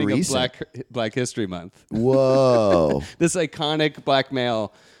the very beginning recent. of Black History Month. Whoa. This iconic black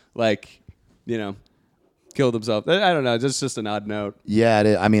male, killed himself. I don't know. Just an odd note.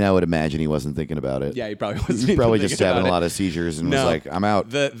 Yeah, I mean, I would imagine he wasn't thinking about it. Yeah, he probably wasn't. He's probably even just thinking having about a lot it. of seizures and was No. like, I'm out.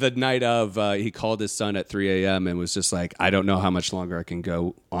 The night of, he called his son at 3 a.m. and was just like, I don't know how much longer I can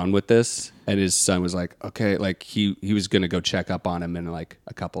go on with this. And his son was like, okay, like he was going to go check up on him in like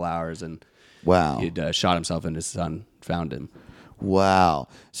a couple hours. And Wow. he'd shot himself and his son found him. Wow.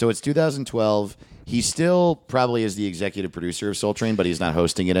 So it's 2012. He still probably is the executive producer of Soul Train, but he's not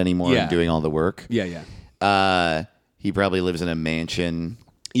hosting it anymore Yeah. and doing all the work. Yeah. He probably lives in a mansion.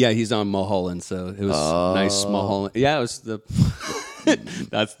 Yeah, he's on Mulholland, so it was nice Mulholland. Yeah, it was the...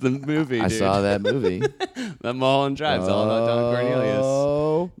 That's the movie, I dude. saw that movie. That Mulholland Drive's all about Don Cornelius.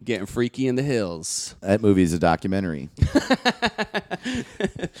 Oh. Getting freaky in the hills. That movie's a documentary.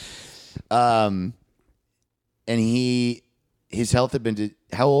 And his health had been,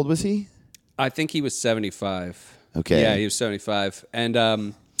 how old was he? I think he was 75. Okay. Yeah, he was 75.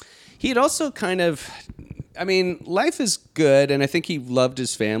 And he had also kind of... I mean, life is good, and I think he loved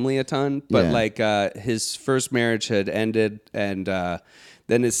his family a ton. But Yeah. his first marriage had ended, and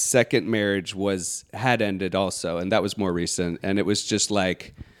then his second marriage had ended also, and that was more recent. And it was just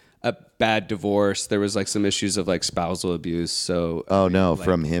like a bad divorce. There was like some issues of like spousal abuse. So Oh, no, like,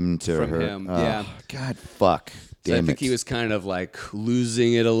 from him to from her. him, Oh, yeah. God, fuck. So I Damn think it. he was kind of like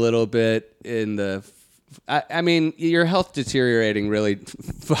losing it a little bit in the. I mean, your health deteriorating really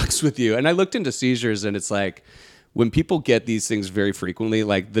fucks with you. And I looked into seizures, and it's like when people get these things very frequently,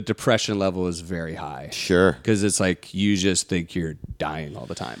 like the depression level is very high. Sure. Because it's like you just think you're dying all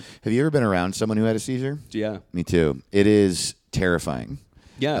the time. Have you ever been around someone who had a seizure? Yeah. Me too. It is terrifying.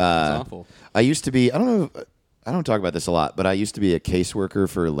 Yeah, it's awful. I used to be, I don't talk about this a lot, but I used to be a caseworker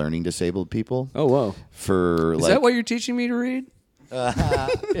for learning disabled people. Oh, whoa. For Is like, that what you're teaching me to read?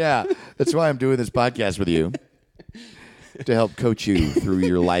 yeah, that's why I'm doing this podcast with you. to help coach you through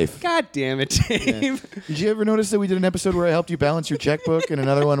your life. God damn it, Dave. Did you ever notice that we did an episode where I helped you balance your checkbook and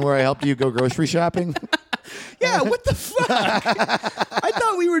another one where I helped you go grocery shopping? Yeah, what the fuck? I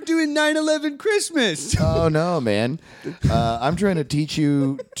thought we were doing 9/11 Christmas. Oh, no, man. I'm trying to teach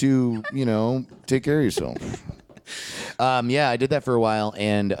you to, take care of yourself. Yeah, I did that for a while,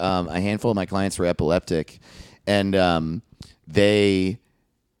 and a handful of my clients were epileptic, and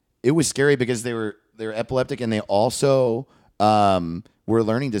it was scary because they were epileptic, and they also were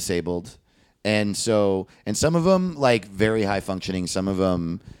learning disabled, and some of them like very high functioning, some of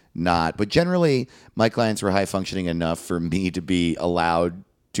them not, but generally my clients were high functioning enough for me to be allowed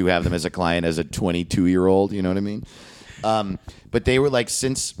to have them as a client as a 22-year-old. You know what I mean? But they were like,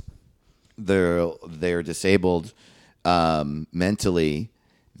 since they're disabled mentally,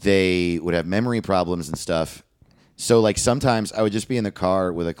 they would have memory problems and stuff. So like sometimes I would just be in the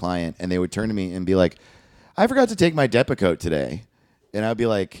car with a client and they would turn to me and be like, I forgot to take my Depakote today. And I'd be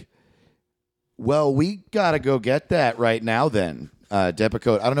like, well, we got to go get that right now then.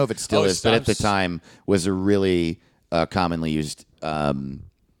 Depakote, I don't know if it still is, but at the time was a really commonly used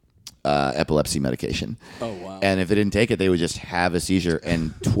epilepsy medication. Oh, wow. And if they didn't take it, they would just have a seizure.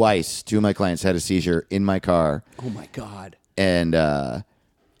 And twice, two of my clients had a seizure in my car. Oh, my God. And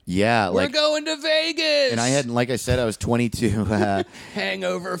yeah. We're going to Vegas. And I hadn't, like I said, I was 22.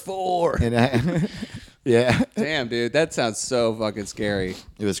 Hangover 4. And yeah. Damn, dude. That sounds so fucking scary.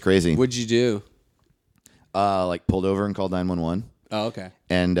 It was crazy. What'd you do? Like pulled over and called 911. Oh, okay.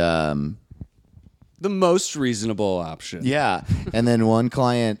 And the most reasonable option. yeah. And then one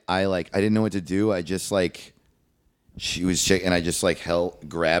client, I didn't know what to do. I just she was shaking, and I just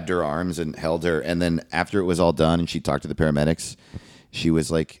grabbed her arms and held her. And then after it was all done and she talked to the paramedics, she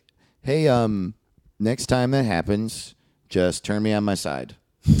was like, hey, next time that happens, just turn me on my side.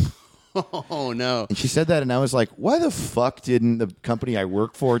 Oh, no. And she said that, and I was like, why the fuck didn't the company I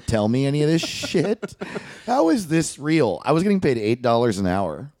work for tell me any of this shit? How is this real? I was getting paid $8 an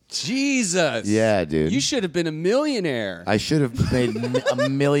hour. Jesus. Yeah, dude. You should have been a millionaire. I should have made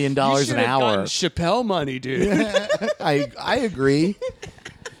 $1 million You an should have hour. gotten Chappelle money, dude. I agree.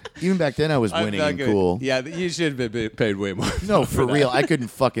 Even back then, I was winning and cool. Yeah, you should have been paid way more. No, for real. I couldn't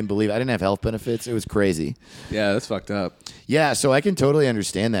fucking believe it. I didn't have health benefits. It was crazy. Yeah, that's fucked up. Yeah, so I can totally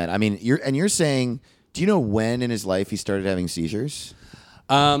understand that. I mean, you're saying, do you know when in his life he started having seizures?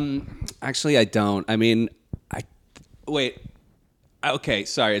 Actually, I don't. I mean, wait. Okay,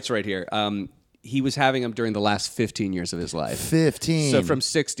 sorry, it's right here. He was having them during the last 15 years of his life. 15. So from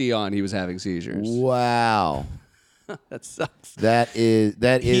 60 on, he was having seizures. Wow. That sucks. That is.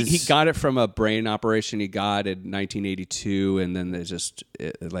 He got it from a brain operation he got in 1982, and then they just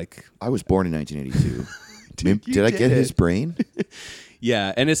I was born in 1982. Did I get his brain?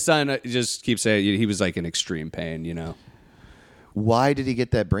 Yeah, and his son just keeps saying he was like in extreme pain, Why did he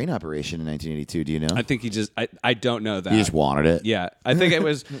get that brain operation in 1982? Do you know? I think he just, I don't know that. He just wanted it. Yeah, I think it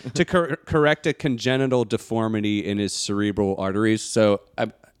was to correct a congenital deformity in his cerebral arteries. So,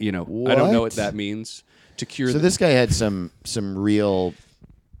 I don't know what that means. To cure. So this guy had some real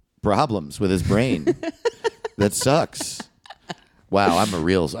problems with his brain. That sucks. Wow,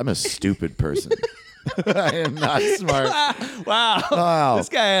 I'm a stupid person. I am not smart. Wow. This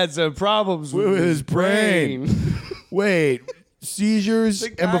guy had some problems with his brain. Wait, seizures,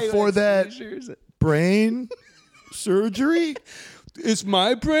 and before that, seizures. brain surgery? Is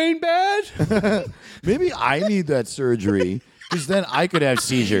my brain bad? Maybe I need that surgery. Because then I could have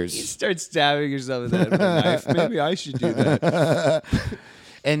seizures. You start stabbing yourself in the head with a knife. Maybe I should do that.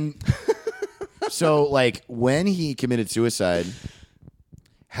 And so, when he committed suicide,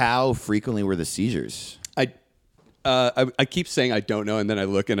 how frequently were the seizures? I keep saying I don't know, and then I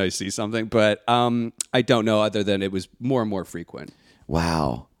look and I see something, but I don't know other than it was more and more frequent.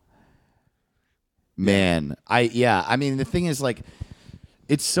 Wow. Man. I mean, the thing is,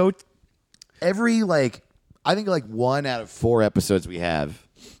 it's so... I think 1 out of 4 episodes we have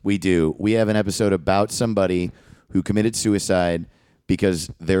an episode about somebody who committed suicide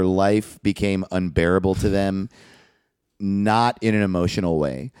because their life became unbearable to them, not in an emotional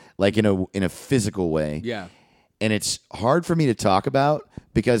way, in a physical way. Yeah. And it's hard for me to talk about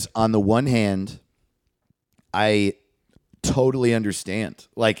because on the one hand, I totally understand.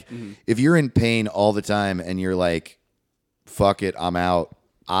 If you're in pain all the time and you're like, fuck it, I'm out,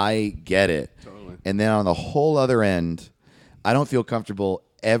 I get it. Totally. And then on the whole other end, I don't feel comfortable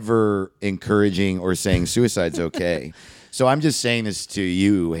ever encouraging or saying suicide's okay. So I'm just saying this to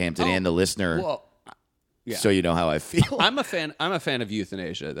you, Hampton, and the listener. Well, yeah. So you know how I feel. I'm a fan of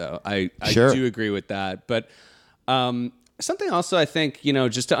euthanasia, though. I Sure. do agree with that. But Something also, I think,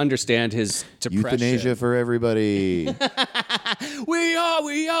 just to understand his depression. Euthanasia for everybody. We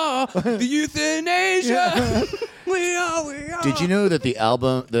are the euthanasia. We are. Did you know that the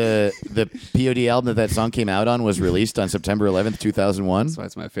album, the POD album that song came out on was released on September 11th, 2001? That's why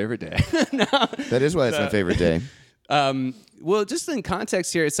it's my favorite day. That is why it's my favorite day. Well, just in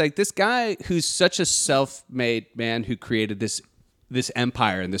context here, it's like this guy who's such a self-made man who created this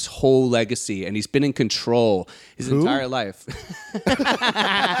empire and this whole legacy, and he's been in control his entire life.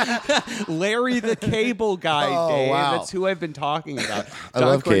 Larry the Cable Guy, Dave. Wow. That's who I've been talking about. I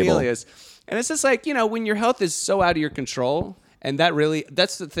love Cornelius. And it's just like, when your health is so out of your control, and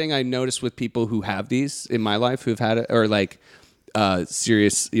that's the thing I noticed with people who have these in my life who've had it, or like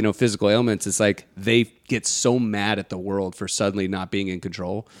serious, physical ailments. It's like they get so mad at the world for suddenly not being in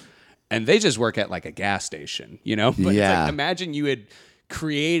control. And they just work at like a gas station, But it's like, imagine you had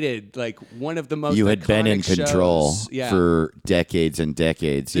created like one of the most You had been in control shows. for decades and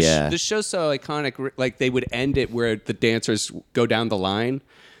decades. The show's so iconic. Like they would end it where the dancers go down the line,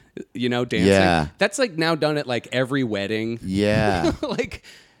 dancing. Yeah. That's like now done at like every wedding. Yeah. Like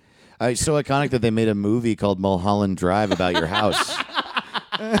It's so iconic that they made a movie called Mulholland Drive about your house.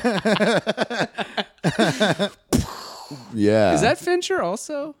 Yeah. is that Fincher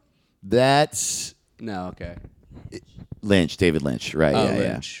also? That's No, okay. Lynch, David Lynch. Right, yeah,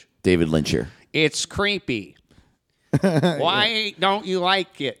 Lynch. yeah. David Lyncher. It's creepy. Why don't you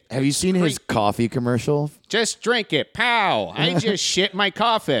like it? Have you seen his coffee commercial? Just drink it. Pow. I just shit my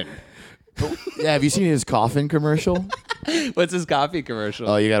coffin. Yeah, have you seen his coffin commercial? What's his coffee commercial?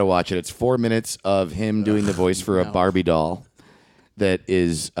 Oh, you got to watch it. It's 4 minutes of him doing the voice for a Barbie doll that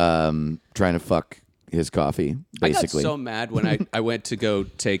is trying to fuck his coffee, basically. I got so mad when I went to go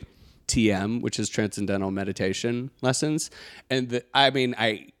take TM, which is Transcendental Meditation lessons. And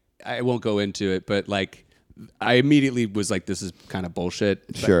I won't go into it, but like I immediately was like, this is kind of bullshit.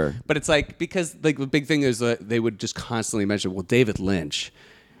 Sure. But it's like, because like the big thing is that they would just constantly mention, well, David Lynch.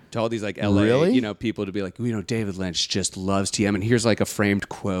 To all these like LA, Really? People to be like, David Lynch just loves TM, and here's like a framed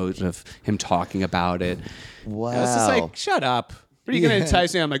quote of him talking about it. Wow. And it's just like, shut up. What are you going to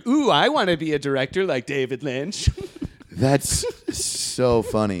entice me? I'm like, ooh, I want to be a director like David Lynch. That's so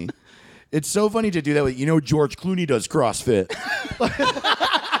funny. It's so funny to do that with, George Clooney does CrossFit.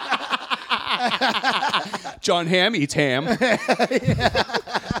 John Hamm eats ham.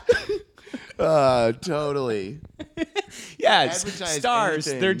 Totally. Yeah, Advertise stars.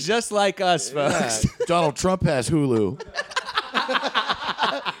 anything. They're just like us, folks. Donald Trump has Hulu.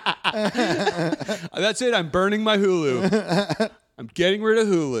 That's it. I'm burning my Hulu. I'm getting rid of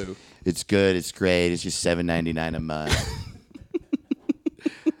Hulu. It's good. It's great. It's just $7.99 a month.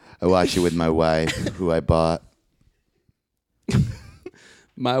 I watch it with my wife, who I bought.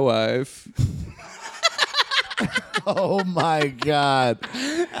 My wife. Oh my God.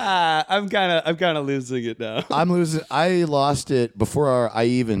 I'm kind of losing it now. I'm losing. I lost it before I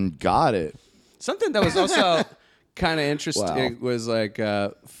even got it. Something that was also kind of interesting was like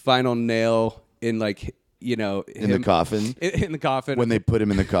final nail in like In the coffin. In the coffin. When they put him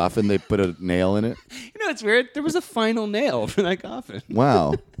in the coffin, they put a nail in it. It's weird. There was a final nail for that coffin.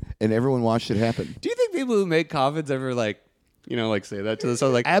 Wow. And everyone watched it happen. Do you think people who make coffins ever like say that to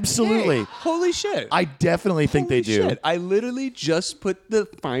themselves? Like, Absolutely. hey, holy shit. I definitely think they do. Shit. I literally just put the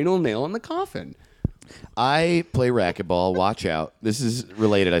final nail in the coffin. I play racquetball. Watch out. This is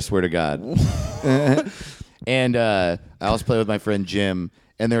related, I swear to God. And I also play with my friend Jim.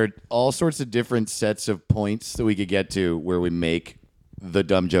 And there are all sorts of different sets of points that we could get to where we make the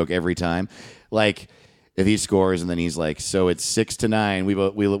dumb joke every time. Like, if he scores and then he's like, so it's 6-9,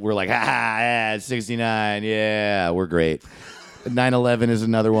 we're like, yeah, it's 69. Yeah, we're great. 9/11 is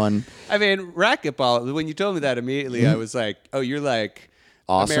another one. I mean, racquetball, when you told me that immediately, I was like, oh, you're like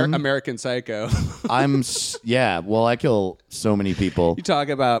Awesome. American Psycho. Well, I kill so many people. You talk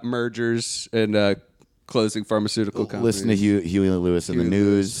about mergers and closing pharmaceutical companies. Listen to Huey Lewis in the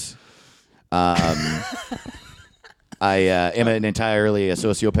news. I am entirely a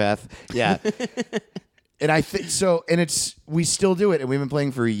sociopath. Yeah. And I think so, and we still do it, and we've been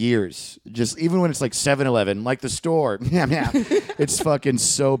playing for years. Just even when it's like 7-Eleven, like the store, it's fucking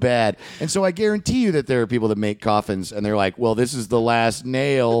so bad. And so I guarantee you that there are people that make coffins, and they're like, "Well, this is the last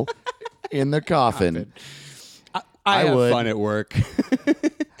nail in the coffin." I have would. fun at work.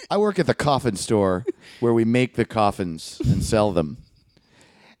 I work at the coffin store where we make the coffins and sell them.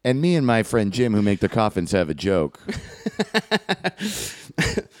 And me and my friend Jim, who make the coffins, have a joke.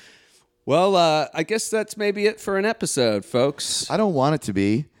 Well, I guess that's maybe it for an episode, folks. I don't want it to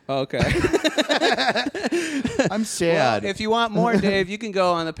be. Okay. I'm sad. If you want more, Dave, you can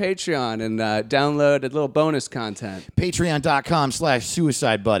go on the Patreon and download a little bonus content.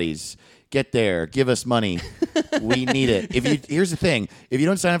 Patreon.com/Suicide Buddies. Get there. Give us money. We need it. Here's the thing. If you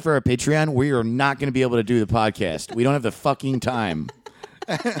don't sign up for our Patreon, we are not going to be able to do the podcast. We don't have the fucking time.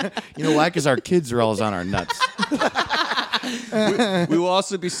 You know why? Because our kids are always on our nuts. We will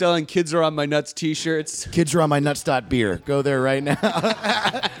also be selling "Kids Are on My Nuts" T-shirts. Kids are on my nuts.beer. Go there right now.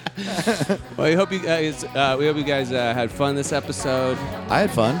 Well, we hope you guys had fun this episode. I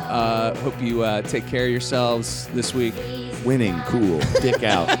had fun. Hope you take care of yourselves this week. Winning. Cool. Dick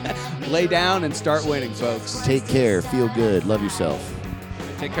out. Lay down and start winning, folks. Take care. Feel good. Love yourself.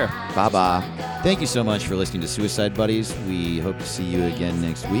 Take care. Bye-bye. Thank you so much for listening to Suicide Buddies. We hope to see you again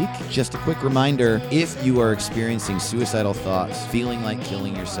next week. Just a quick reminder, if you are experiencing suicidal thoughts, feeling like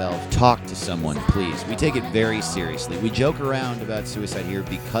killing yourself, talk to someone, please. We take it very seriously. We joke around about suicide here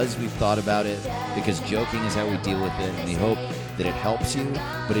because we've thought about it, because joking is how we deal with it, and we hope that it helps you.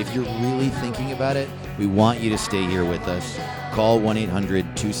 But if you're really thinking about it, we want you to stay here with us. Call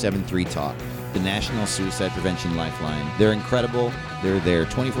 1-800-273-TALK. The National Suicide Prevention Lifeline. They're incredible. They're there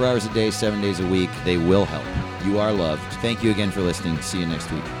 24 hours a day, 7 days a week. They will help. You are loved. Thank you again for listening. See you next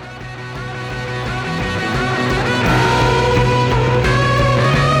week.